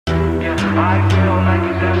I feel like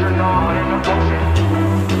it's astronaut in the ocean.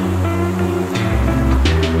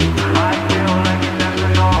 I feel like it's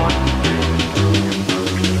astronaut.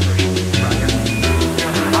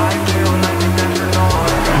 I feel like it's astronaut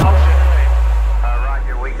in the ocean.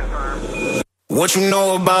 Roger, we confirm. What you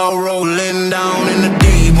know about rolling down in the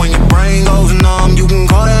deep? When your brain goes numb, you can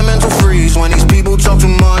call that mental freeze. When these people talk too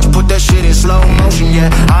much, put that shit in slow motion. Yeah,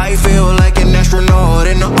 I feel like an astronaut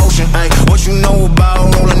in the ocean. Ay, what you know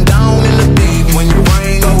about rolling down in the deep? When your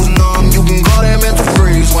brain goes numb, you can call that mental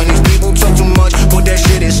freeze. When these people talk too much, put that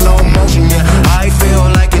shit in slow motion. Yeah, I feel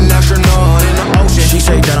like an astronaut in the ocean. She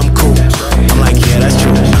say that I'm cool, I'm like, yeah, that's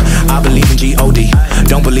true. I believe in G-O-D,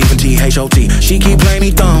 don't believe in T-H-O-T. She keep playing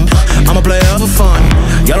me dumb, I'm a player for fun.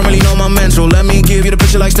 Y'all don't really know my mental, let me give you the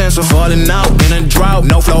picture like stencil. Falling out in a drought,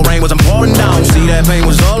 no flow, rain wasn't pouring down. See, that pain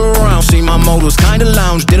was all around, see, my mode was kinda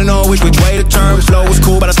lounge. Didn't know which way to turn, flow was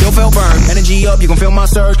cool, but I still felt burned. Energy up, you can feel my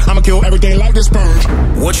surge, I'ma kill everything like this purge.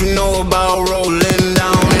 What you know about rolling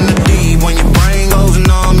down in the deep? When your brain goes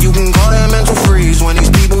numb, you can call that mental freeze. When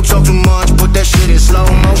these people talk too much, put that shit in slow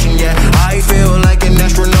motion. Yeah, I feel like an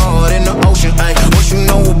astronaut in the ocean. Ay, what you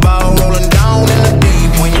know about rolling down in the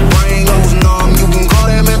deep? When your brain goes numb, you can call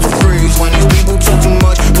that mental freeze. When these people talk too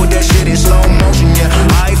much, put that shit in slow motion. Yeah,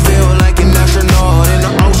 I feel like an astronaut in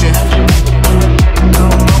the ocean.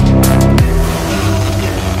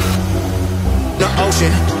 The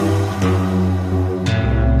ocean.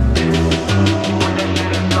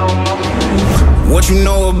 What you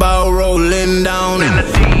know about rolling down in the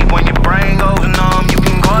deep? When your brain goes numb, you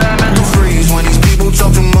can call that mental freeze. When these people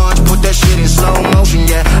talk too much, put that shit in slow motion.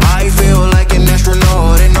 Yeah, I feel like an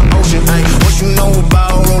astronaut in the ocean. Ay, what you know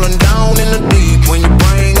about rolling down in the deep? When your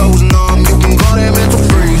brain goes numb, you can call that mental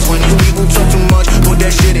freeze. When these people talk too much, put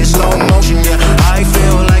that shit in slow motion. Yeah, I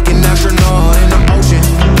feel like an astronaut in the ocean.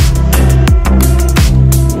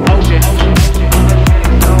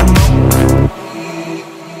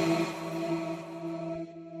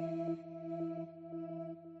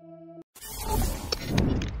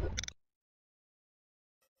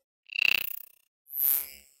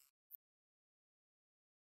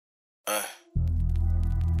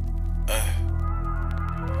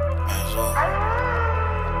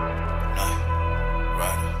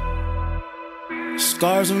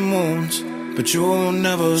 Scars and wounds, but you will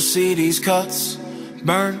never see these cuts.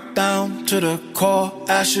 Burnt down to the core,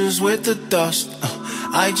 ashes with the dust.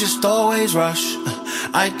 I just always rush,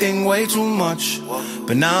 I think way too much.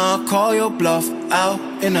 But now I call your bluff, out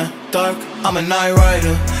in the dark. I'm a night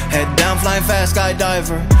rider, head down flying fast,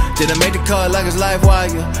 skydiver. Didn't make the cut like it's live wire.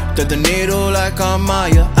 Thread the needle like I'm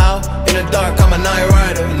Maya. Out in the dark, I'm a night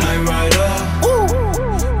rider, night rider. Ooh.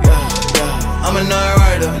 Yeah, yeah. I'm a night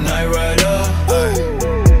rider, night rider.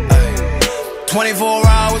 24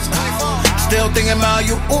 hours, still thinking about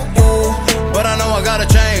you, ooh, ooh. But I know I gotta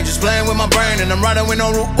change, just playing with my brain and I'm riding with no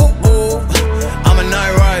rule, ooh, ooh. I'm a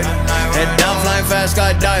night rider, head down flying fast,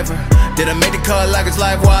 skydiver. Didn't make the cut like it's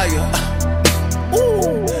live wire.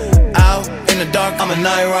 Ooh. Out in the dark, I'm a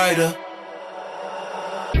night rider.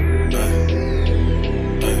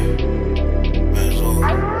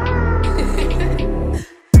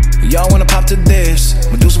 Y'all wanna pop to this,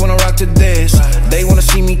 Medusa wanna rock to this. They wanna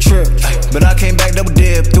see me trip, but I came back double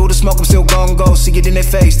dip. Through the smoke, I'm still gon' go, see it in their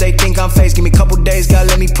face. They think I'm fake, give me a couple days, God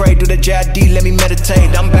let me pray. Do the JID, let me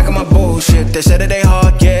meditate. I'm back on my bullshit, they said that they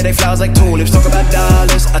hard, yeah, they flowers like tulips. Talk about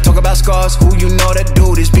dollars, I talk about scars, who you know that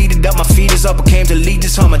do this. Beat it up, my feet is up, I came to lead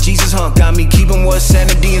this hunt. My Jesus hunt, got me keeping what's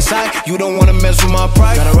sanity inside. You don't wanna mess with my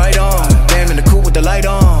pride, got it right on. Damn, in the coupe with the light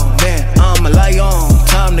on, man, I'm a light on.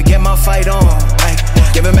 Time to get my fight on, ay.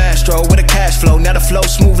 Give him Astro with a cash flow. Now the flow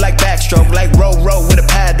smooth like backstroke. Like row with a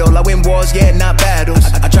paddle. I win wars, yeah, not battles.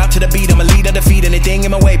 I drop to the beat, I'm a leader, defeat. Anything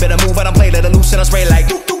in my way, better move, I don't play. Let it loose and I spray like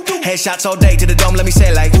headshots all day to the dome, let me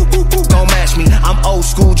say like don't match me, I'm old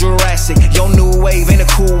school Jurassic. Your new wave ain't a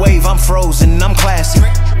cool wave, I'm frozen, I'm classic.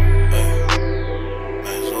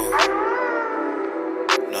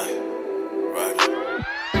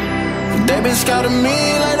 They been scouting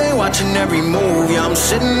me like they watching every move. Yeah, I'm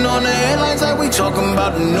sitting on the headlines like we talking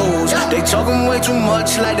about the news. They talking way too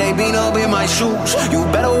much like they been up in my shoes. You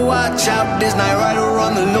better watch out, this night rider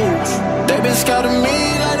on the loose. They been scouting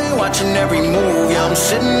me like they watching every move. Yeah, I'm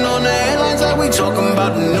sitting on the headlines like we talking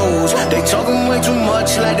about the news. They talking way too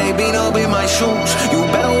much like they been up in my shoes. You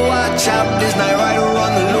better watch out, this night rider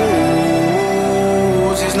on the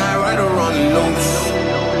loose. This night rider on the loose.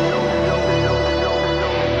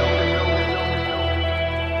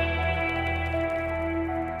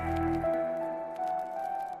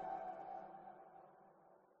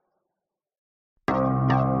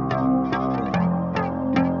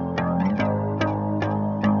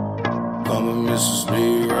 I'ma miss the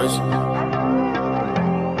speed racer.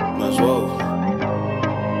 Might as well.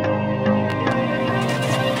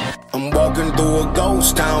 I'm walking through a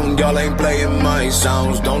ghost town, y'all ain't playing my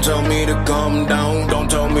sounds. Don't tell me to calm down, don't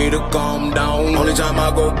tell me to calm down. Only time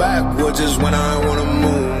I go backwards is when I wanna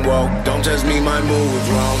moonwalk. Don't test me, my mood's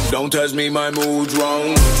wrong. Don't test me, my mood's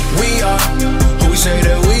wrong. We are who we say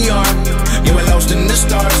that we are. Yeah, we're lost in the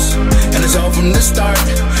stars, and it's all from the start.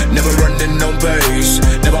 Never running no pace,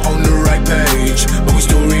 never on the right page, but we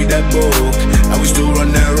still read that book, and we still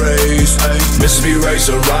run that race. Mississippi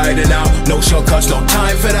Racer riding out, no shortcuts, no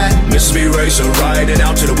time for that. Mississippi Racer riding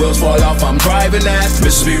out till the wheels fall off, I'm driving that.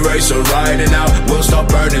 Mississippi Racer riding out, we'll stop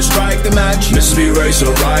burning, strike the match. Mississippi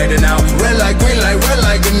Racer riding out, red light, green light, red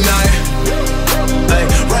light, good night. Ay,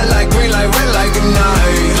 red light, green light, red light, good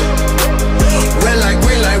night. Red light,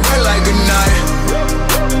 green light, red light, good night.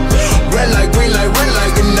 Red light, green light, red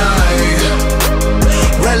light, good night.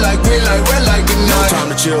 Red light, green light, red light, good night. No time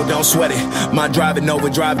to chill, don't sweat it. My driving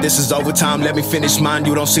overdrive, this is overtime. Let me finish mine.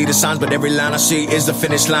 You don't see the signs, but every line I see is the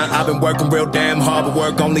finish line. I've been working real damn hard, but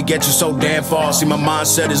work only gets you so damn far. See, my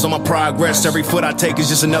mindset is on my progress. Every foot I take is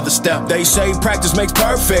just another step. They say practice makes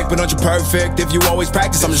perfect, but aren't you perfect if you always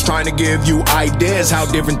practice? I'm just trying to give you ideas how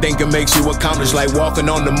different thinking makes you accomplish, like walking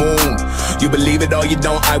on the moon. You believe it or you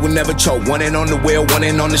don't, I will never choke. One in on the wheel, one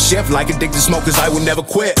in on the shift. Like addicted smokers, I will never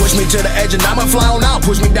quit. Push me to the edge and I'ma fly on out.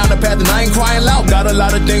 Push me down the path and I ain't crying loud. Got a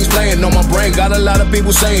lot of things playing on my brain, got a lot of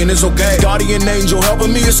people saying it's okay. Guardian angel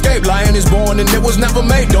helping me escape. Lion is born and it was never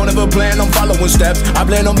made. Don't ever plan on following steps, I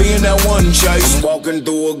plan on being that one chase. I'm walking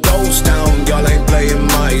through a ghost town, y'all ain't playing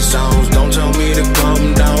my sounds. Don't tell me to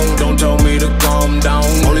calm down, don't tell me to calm down.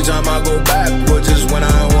 Only time I go backwards is when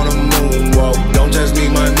I wanna moonwalk. Don't test me,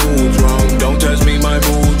 my mood's wrong. Don't test me, my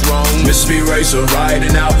mood's wrong. Mississippi Racer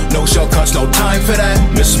riding out, no shortcuts, no time for that.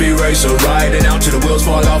 Mississippi Racer riding out till the wheels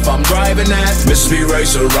fall off, I'm driving that. Mississippi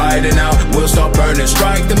Racer riding out, we'll stop burning,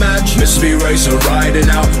 strike the match. Mississippi Racer riding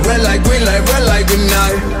out, red light, green light, red light, good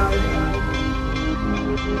night.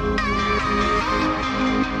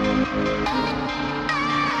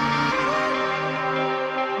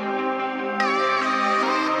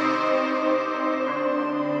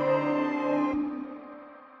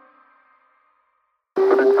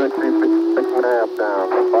 Down,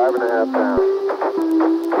 5.5 down,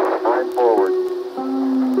 9 forward.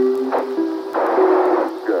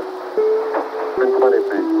 Good. In 20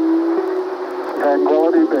 feet.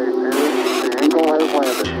 Tranquility Base here. The Eagle has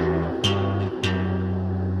landed.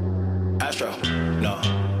 Astro, no.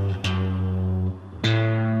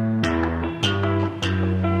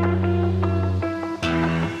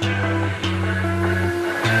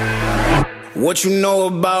 What you know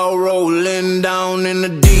about rolling down in the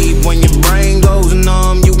deep? When your brain goes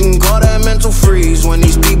numb, you can call that mental freeze. When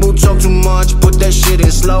these people talk too much, put that shit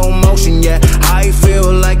in slow motion. Yeah, I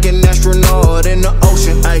feel like an astronaut in the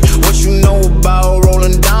ocean. Ay, what you know about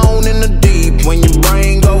rolling down in the deep? When your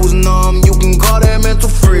brain goes numb, you can call that mental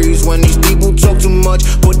freeze. When these people talk too much,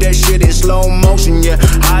 put that shit in slow motion. Yeah,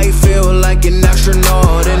 I feel like an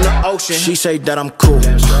astronaut in the ocean. She say that I'm cool,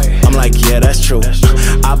 I'm like, yeah, that's true.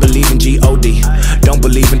 I believe in G-O-D, don't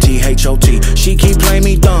believe in T-H-O-T. She keep playing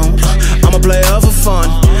me dumb, I'm a player for fun.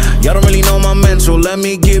 Y'all don't really know my mental, let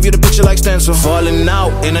me give you the picture like stencil. Falling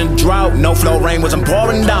out in a drought, no flow, rain wasn't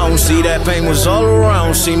pouring down. See, that pain was all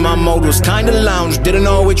around, see, my mode was kinda lounge. Didn't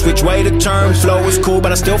know which way to turn, flow was cool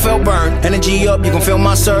but I still felt burned. Energy up, you can feel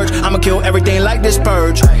my surge, I'ma kill everything like this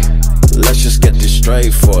purge. Let's just get this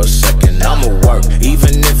straight for a second. I'ma work,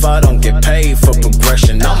 even if I don't get paid for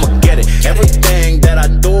progression. I'ma get it, everything that I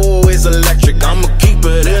do is electric. I'ma keep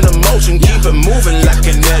it in motion, keep it moving like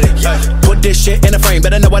kinetic. Put this shit in a frame,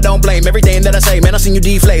 better know I don't blame everything that I say. Man, I seen you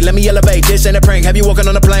deflate, let me elevate, this ain't a prank. Have you walking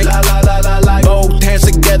on a plane? Both hands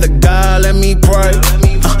together, God, let me pray.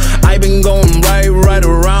 I been going right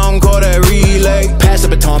around, call that relay. Pass the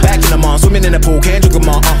baton, back in the mall, swimming in the pool, can't drink them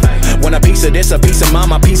all. Want a piece of this, a piece of mine,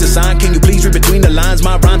 my piece of sign. Can you please read between the lines?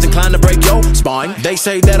 My rhymes inclined to break your spine. They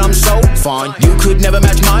say that I'm so fine, you could never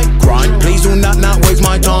match my grind. Please do not waste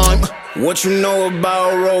my time. What you know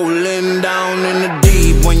about rolling down in the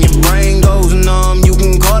deep? When your brain goes numb, you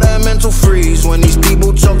can call that mental freeze. When these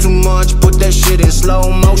people talk too much, put that shit in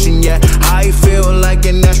slow motion. Yeah, I feel like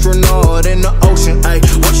an astronaut in the ocean. Ay,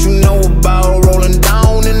 what you know about rolling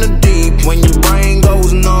down in the deep? When your brain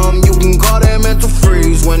goes numb, you can call that mental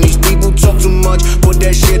freeze. When these people talk too much, put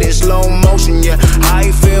that shit in slow motion. Yeah,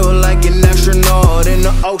 I feel like an astronaut in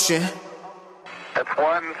the ocean. That's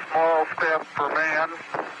one small step for man,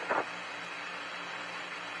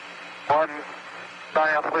 one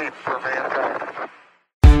giant leap for mankind.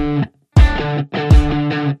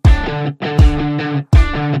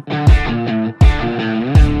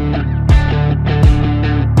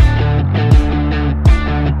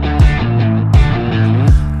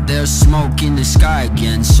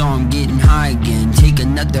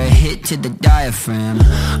 to the diaphragm.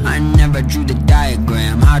 I never drew the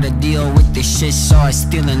diagram, how to deal with this shit, so I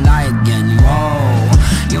still and lie again. Whoa,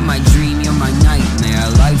 you're my dream, you're my nightmare.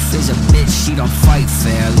 Life is a bitch, she don't fight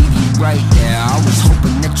fair. Leave you right there, I was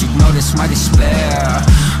hoping that you'd notice my despair.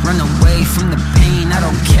 Run away from the pain, I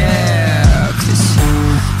don't care. Cause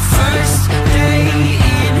first day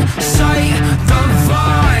in sight, the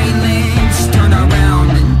violence. Turn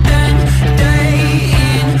around and then day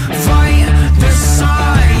in fight, the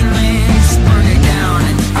silence. Burn it down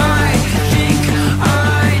and I think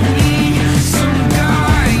I need some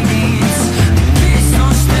guidance. The kids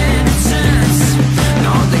don't stand a chance.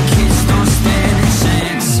 No, the kids don't stand a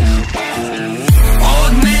chance.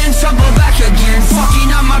 Old man, trouble back again,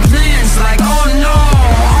 fucking up my plans like oh no,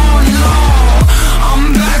 oh no.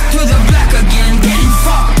 I'm back to the black again, getting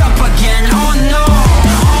fucked up again, oh no,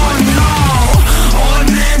 oh no. Old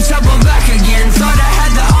man, trouble back again, thought I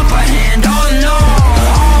had the upper hand, oh no,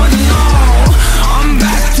 oh no. I'm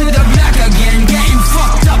back to the black again, getting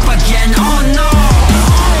fucked up again, oh no,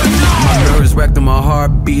 oh no. My nerves wrecked and my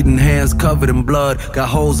heart beating, hands covered in blood. Got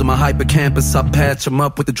holes in my hippocampus, I patch them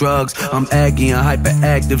up with the drugs. I'm aggy and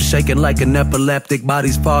hyperactive, shaking like an epileptic.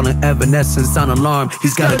 Body's falling, evanescence on alarm,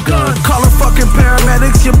 he's got a gun. Call a fucking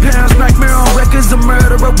paramedics, your parents' nightmare on records. A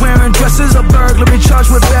murderer wearing dresses, a burglary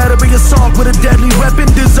charged with battery, assault with a deadly weapon.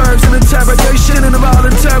 Deserves an interrogation and a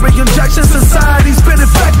voluntary injection. Society's been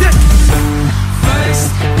infected.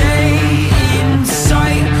 First day in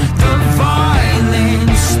sight, the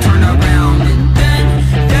violence. Turn around and then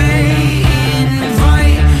they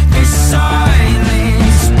invite the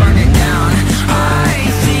silence. Burn it down, I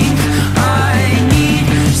think I need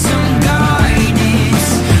some guidance.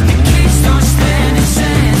 The kids don't stand a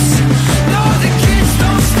chance. No, the kids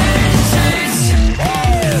don't stand a chance.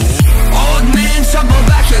 Old man, trouble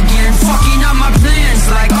back again, fucking up my plans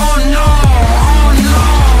like oh no, oh no.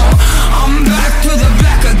 I'm back to the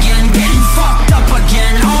black again, getting fucked up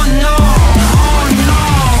again, oh no, oh no.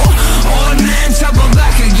 Old man, trouble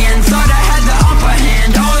back again, thought I had the upper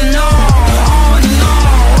hand, oh no, oh no.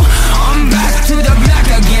 I'm back to the black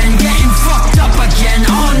again, getting fucked up again,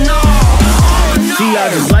 oh no, oh no. See, I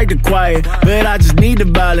just like the quiet, but I just need the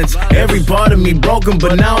violence. Every part of me broken,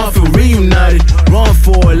 but now I feel reunited. Run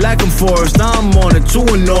for it like I'm Forrest, I'm on it, too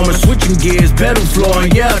enormous. Switching gears, pedal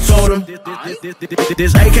flooring, yeah, I told him.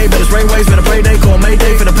 This AK better spray waves, better pray day, call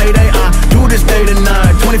Mayday for the payday. I do this day to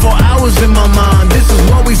night, 24 hours in my mind. This is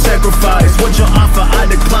what we sacrifice. What you offer, I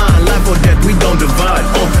decline. Life or death, we don't divide.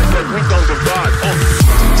 We don't divide. We don't divide.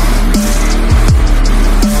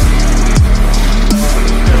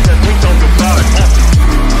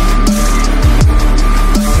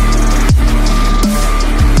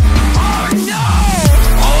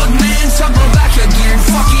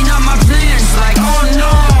 Fucking up my plans like oh no,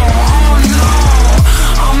 oh no.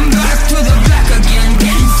 I'm back to the black again,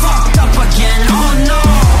 getting fucked up again, oh no,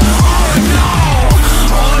 oh no.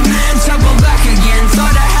 Old man, trouble back again,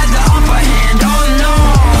 thought I had the upper hand, oh no,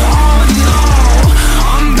 oh no.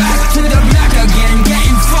 I'm back to the black again,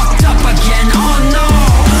 getting fucked up again, oh no,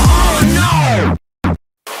 oh no.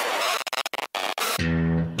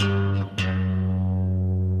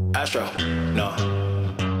 Astro, no.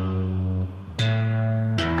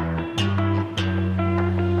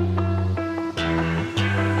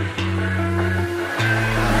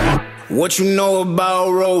 What you know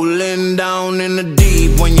about rolling down in the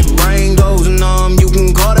deep? When your brain goes numb, you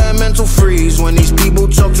can call that mental freeze. When these people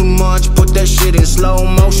talk too much, put that shit in slow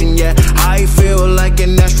motion. Yeah, I feel like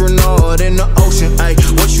an astronaut in the ocean. Ay,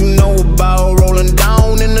 what you know about rolling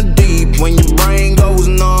down in the deep? When your brain goes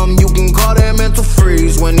numb, you can call that mental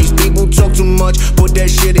freeze. When these people talk too much, put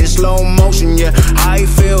that shit in slow motion. Yeah, I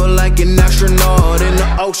feel like an astronaut in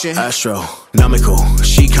the ocean. Astronomical,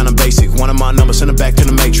 she kinda basic. One of my numbers, send it back to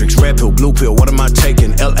the matrix. Red pill, blue pill, what am I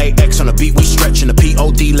taking? LAX on the beat, we stretching the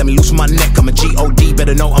POD. Let me loosen my neck, I'm a GOD.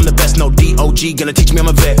 Better know I'm the best, no DOG. Gonna teach me I'm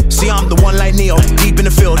a vet. See, I'm the one like Neo, deep in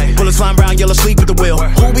the field. Bullets flying round, yellow sleep at the wheel.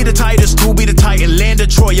 Who be the tightest, who be the titan? Land of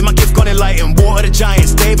Troy, yeah, my gift gonna enlighten. War of the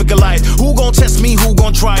Giants, David Goliath. Who gon' test me, who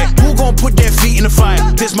gon' try it? Who gon' put their feet in the fire?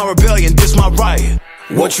 This my rebellion, this my riot.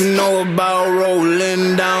 What you know about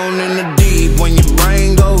rolling down in the deep? When your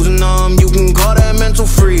brain goes numb, you can call that mental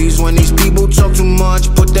freeze. When these people talk too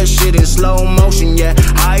much, put that shit in slow motion. Yeah,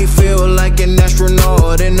 I feel like an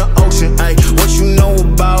astronaut in the ocean. Ay, what you know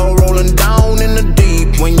about rolling down in the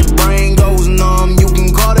deep? When your brain goes numb, you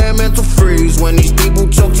can call that mental freeze. When these people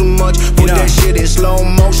talk too much, put that shit in slow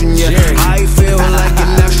motion. Yeah, I feel like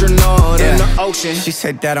an astronaut in the ocean. ocean. She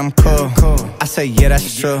said that I'm cool. I say yeah,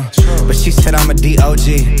 that's true. But she said I'm a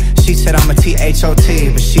D-O-G. She said I'm a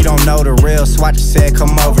T-H-O-T. But she don't know the real, so I just said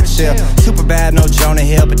come over, chill. Super bad, no Jonah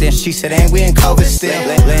Hill. But then she said ain't we in COVID still?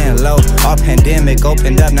 Laying low, all pandemic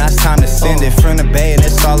opened up, now it's time to send it. From the bay and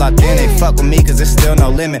it's all authentic. Fuck with me cause there's still no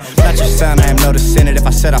limit. Not your son, I am no descendant. If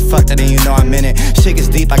I said I fucked her, then you know I'm in it. Shit gets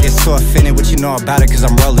deep, I get so offended. What you know about it cause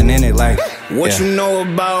I'm rolling in it like what you know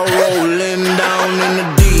about rolling down in the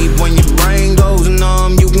deep? When your brain goes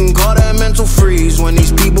numb, you can call that mental freeze. When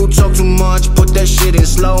these people talk too much, put that shit in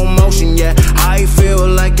slow motion. Yeah, I feel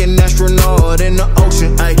like an astronaut in the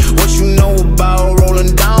ocean. Ay, what you know about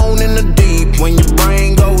rolling down in the deep? When your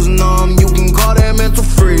brain goes numb, you can call that mental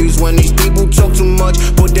freeze. When these people talk too much,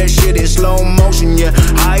 put that shit in slow motion. Yeah,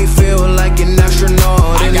 I feel like an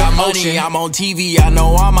astronaut in the ocean. I got money, I'm on TV, I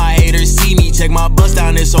know all my haters see me. Check my bust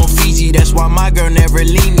down, it's on Fiji. That's why my girl never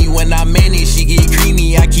leave me. When I'm in it, she get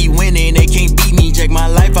creamy. I keep winning, they can't beat me. Check my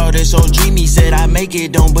life out, it's so dreamy. Said I make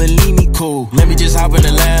it, don't believe me, cool. Let me just hop in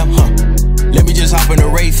the lab, let me just hop in the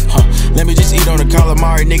Wraith, let me just eat on the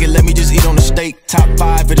calamari, nigga, let me just eat on the steak. Top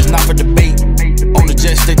 5, it is not for debate. On the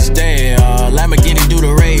jet state today, Lamborghini do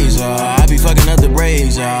the raise, I be fucking up the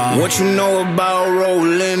Braves. What you know about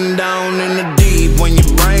rolling down in the deep? When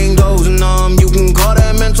your brain goes numb, you can call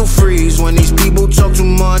that mental freeze. When these people talk too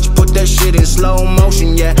much, put that shit in slow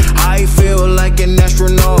motion. Yeah, I feel like an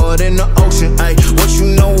astronaut in the ocean. Ay, what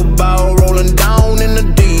you know about rolling down in the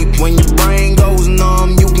deep? When your brain goes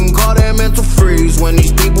numb, you can call that mental freeze. When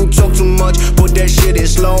these people talk too much, put that shit in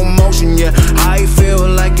slow motion. Yeah, I feel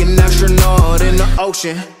like an astronaut in the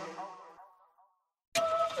ocean.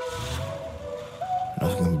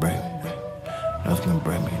 Nothing can break me, nothing can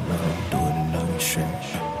break me, nothing can do it, and nothing can shake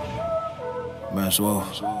me. Man, as well.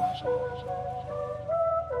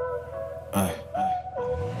 Aye.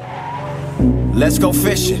 Let's go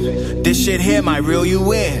fishing. This shit here might reel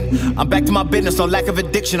you in. I'm back to my business, no lack of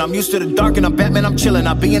addiction. I'm used to the dark and I'm Batman, I'm chillin'.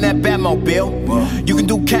 I be in that Batmobile. You can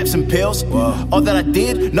do caps and pills. All that I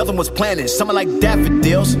did, nothing was planned. Summer like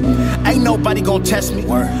daffodils. Ain't nobody gon' test me.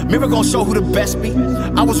 Mirror gon' show who the best be.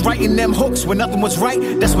 I was writing them hooks when nothing was right.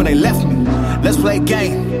 That's when they left me. Let's play a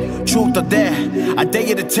game. Truth or dare. I dare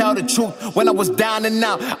you to tell the truth. When I was down and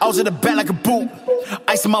out, I was in the back like a boot.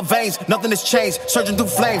 Ice in my veins, nothing has changed. Surging through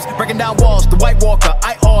flames, breaking down walls. The White Walker,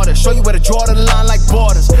 I order. Show you where to draw the line like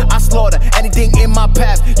borders. I slaughter anything in my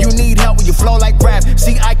path. You need help when you flow like rap.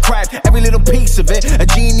 See, I craft every little piece of it. A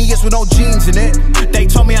genius with no genes in it. They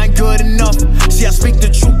told me I ain't good enough. See, I speak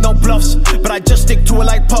the truth, no bluffs. But I just stick to it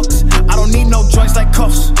like pucks. I don't need no joints like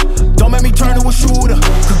cuffs. Don't make me turn to a shooter.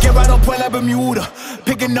 Could get right on point like Bermuda.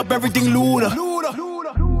 Picking up everything looter.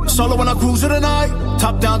 Solo when I cruise to the night.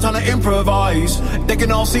 Top down, time to improvise. They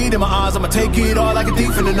can all see it in my eyes. I'ma take it all like a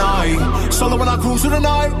thief in the night. Solo when I cruise to the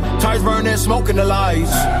night. Tires burning, smoking the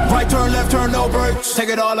lights. Right turn, left turn, no brakes. Take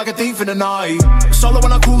it all like a thief in the night. Solo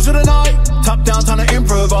when I cruise to the night. Top down, time to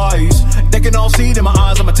improvise. They can all see it in my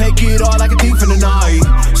eyes. I'ma take it all like a thief in the night.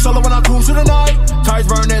 Solo when I cruise to the night. Tires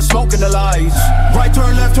burning, smoking the lights. Right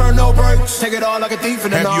turn, left turn, no brakes. Take it all like a thief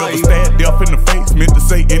in the night. Have you ever stared death in the face? Meant to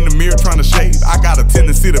say in the mirror trying to shade. I got a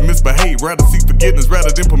tendency to misbehave. Rather seek forgiveness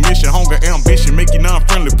rather than permission. Hunger, ambition, make you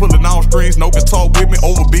non-friendly. Pulling all strings, no guitar with me.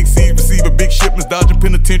 Over big seas, receiving big shipments. Dodging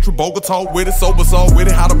penitentiary, Bogota with it. Sober saw with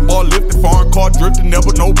it. How the bar lifted, foreign car drifting.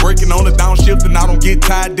 Never no breaking on the downshifting. I don't get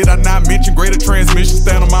tired, did I not mention? Greater transmission,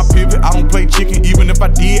 stand on my pivot. I don't play chicken, even if I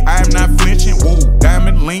did, I am not flinching. Whoa,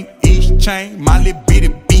 diamond link, each chain. My little bitty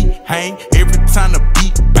beat hang. Every time the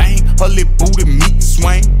beat bang, her little booty meat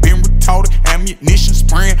swing. Been retarded, ammunition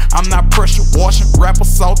spraying. I'm not pressure washing, rapper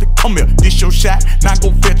salty. Come here, this your shot, not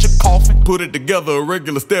go fetch a coffin. Put it together, a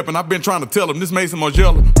regular step, and I've been trying to tell them this makes them more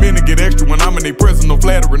jealous. Men to get extra when I'm in their presence, no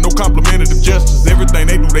flattery, no complimentative gestures. Everything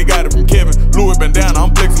they do, they got it from Kevin. Louis bandana,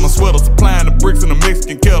 I'm flexing my sweater, supplying the bricks in the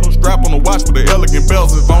Mexican kettle. Strap on the watch with the elegant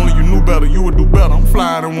bells. If only you knew better, you would do better. I'm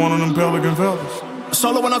flying in one of them pelican feathers.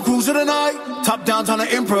 Solo when I cruise to the night. Top down, time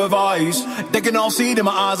to improvise. They can all see it in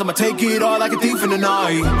my eyes. I'ma take it all like a thief in the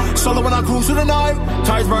night. Solo when I cruise to the night.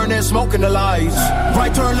 Tires burning, smoking the lights.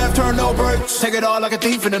 Right turn, left turn, no brakes. Take it all like a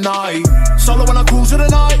thief in the night. Solo when I cruise to the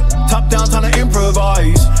night. Top down, time to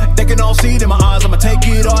improvise. They can all see it in my eyes. I'ma take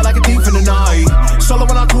it all like a thief in the night. Solo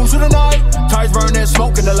when I cruise to the night. Tires burning,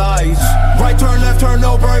 smoking the lights. Right turn, left turn,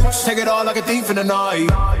 no brakes. Take it all like a thief in the night.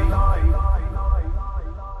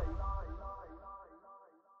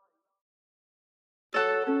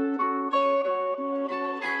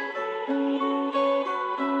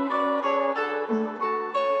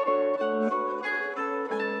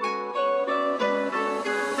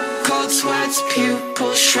 Cold sweats,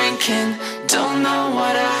 pupils shrinking. Don't know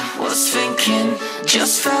what I was was thinking.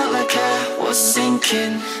 Just felt like I was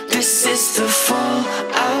sinking. This is the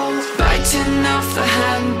fallout. Biting off the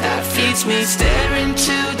hand that feeds me, staring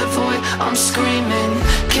into the void, I'm screaming.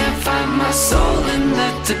 Can't find my soul in the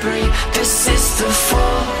debris. This is the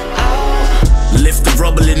fallout. Lift the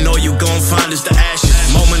rubble and all you gon' find is the ashes.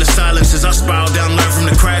 Moment of silence as I spiral down, learn from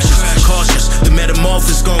the crashes. Cautious, the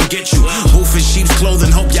metamorphosis gon' get you. Wolf in sheep's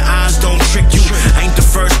clothing, hope your eyes don't trick you. Ain't the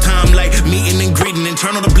first time like meeting and greeting.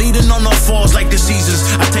 Internal to bleeding on all fours like the seasons.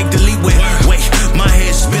 I take the lead with, wait, my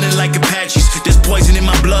head spinning like Apaches. There's poison in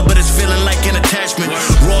my blood, but it's feeling like an attachment.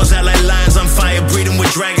 Roars out like lions, I'm fire breathing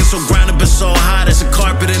with dragons. So grounded but so high, that's a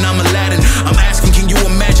carpet and I'm Aladdin. I'm asking, can you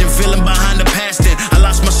imagine feeling behind the past then? I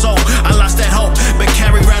lost my soul, I lost that hope, but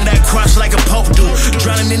carry around that cross like a pope do.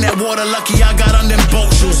 Drowning in that water, lucky I got on them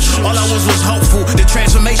boat shoes. All I was hopeful, the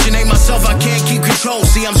transformation ain't myself, I can't keep control.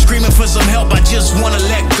 See, I'm screaming for some help, I just wanna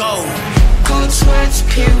let go. Cold sweats,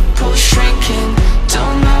 pupils shrinking.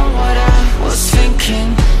 Don't know what I was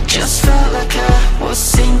thinking. Just felt like I was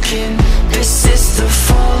sinking. This is the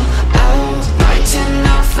fallout. Biting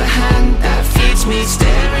off the hand that feeds me,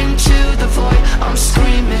 staring to the void, I'm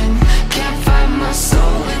screaming. Can't find my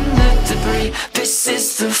soul in the debris. This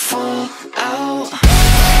is the fallout.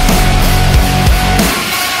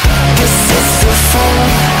 This is the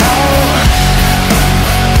fallout.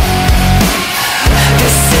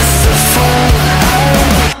 This is the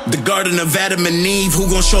fallout. The garden of Adam and Eve, who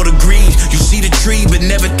gon' show the greed? You see the tree, but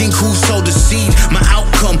never think who sowed the seed. My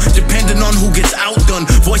outcome, depending on who gets outdone.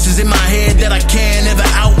 Voices in my head that I can't ever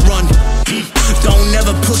outrun. Don't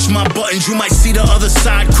never push my buttons, you might see the other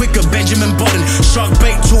side quicker. Benjamin Button, shark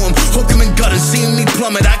bait to him, hook him and gut him. Seeing me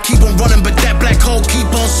plummet, I keep on running, but that black hole keep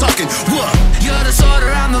on sucking. What? You're the sword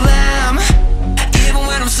around the lamb. Even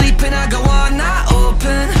when I'm sleeping, I go on, not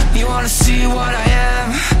open. You wanna see what I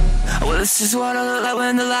am? Well, this is what I look like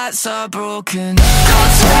when the lights are broken.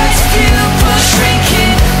 Cold sweats, pupils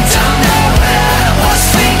shrinking. Don't know what I was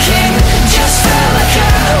thinking. Just felt like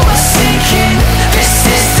I was sinking. This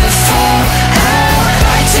is the fallout.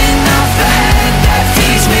 Biting off the hand that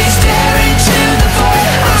feeds me, staring to the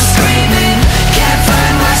void, I'm screaming. Can't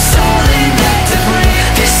find my soul in the debris.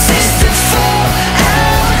 This is the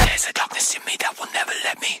fallout. There's a darkness in me that will never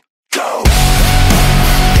let me go.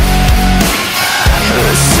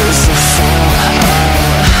 This is the fallout.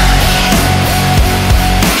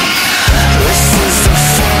 This is the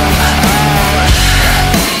fallout.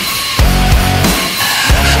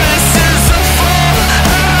 This is the fallout.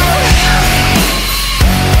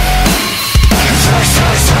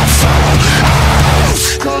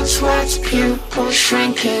 Cold sweats, pupils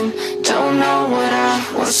shrinking. Don't know what I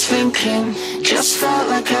was thinking. Just felt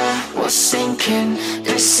like I was sinking.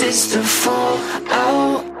 This is the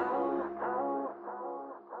fallout.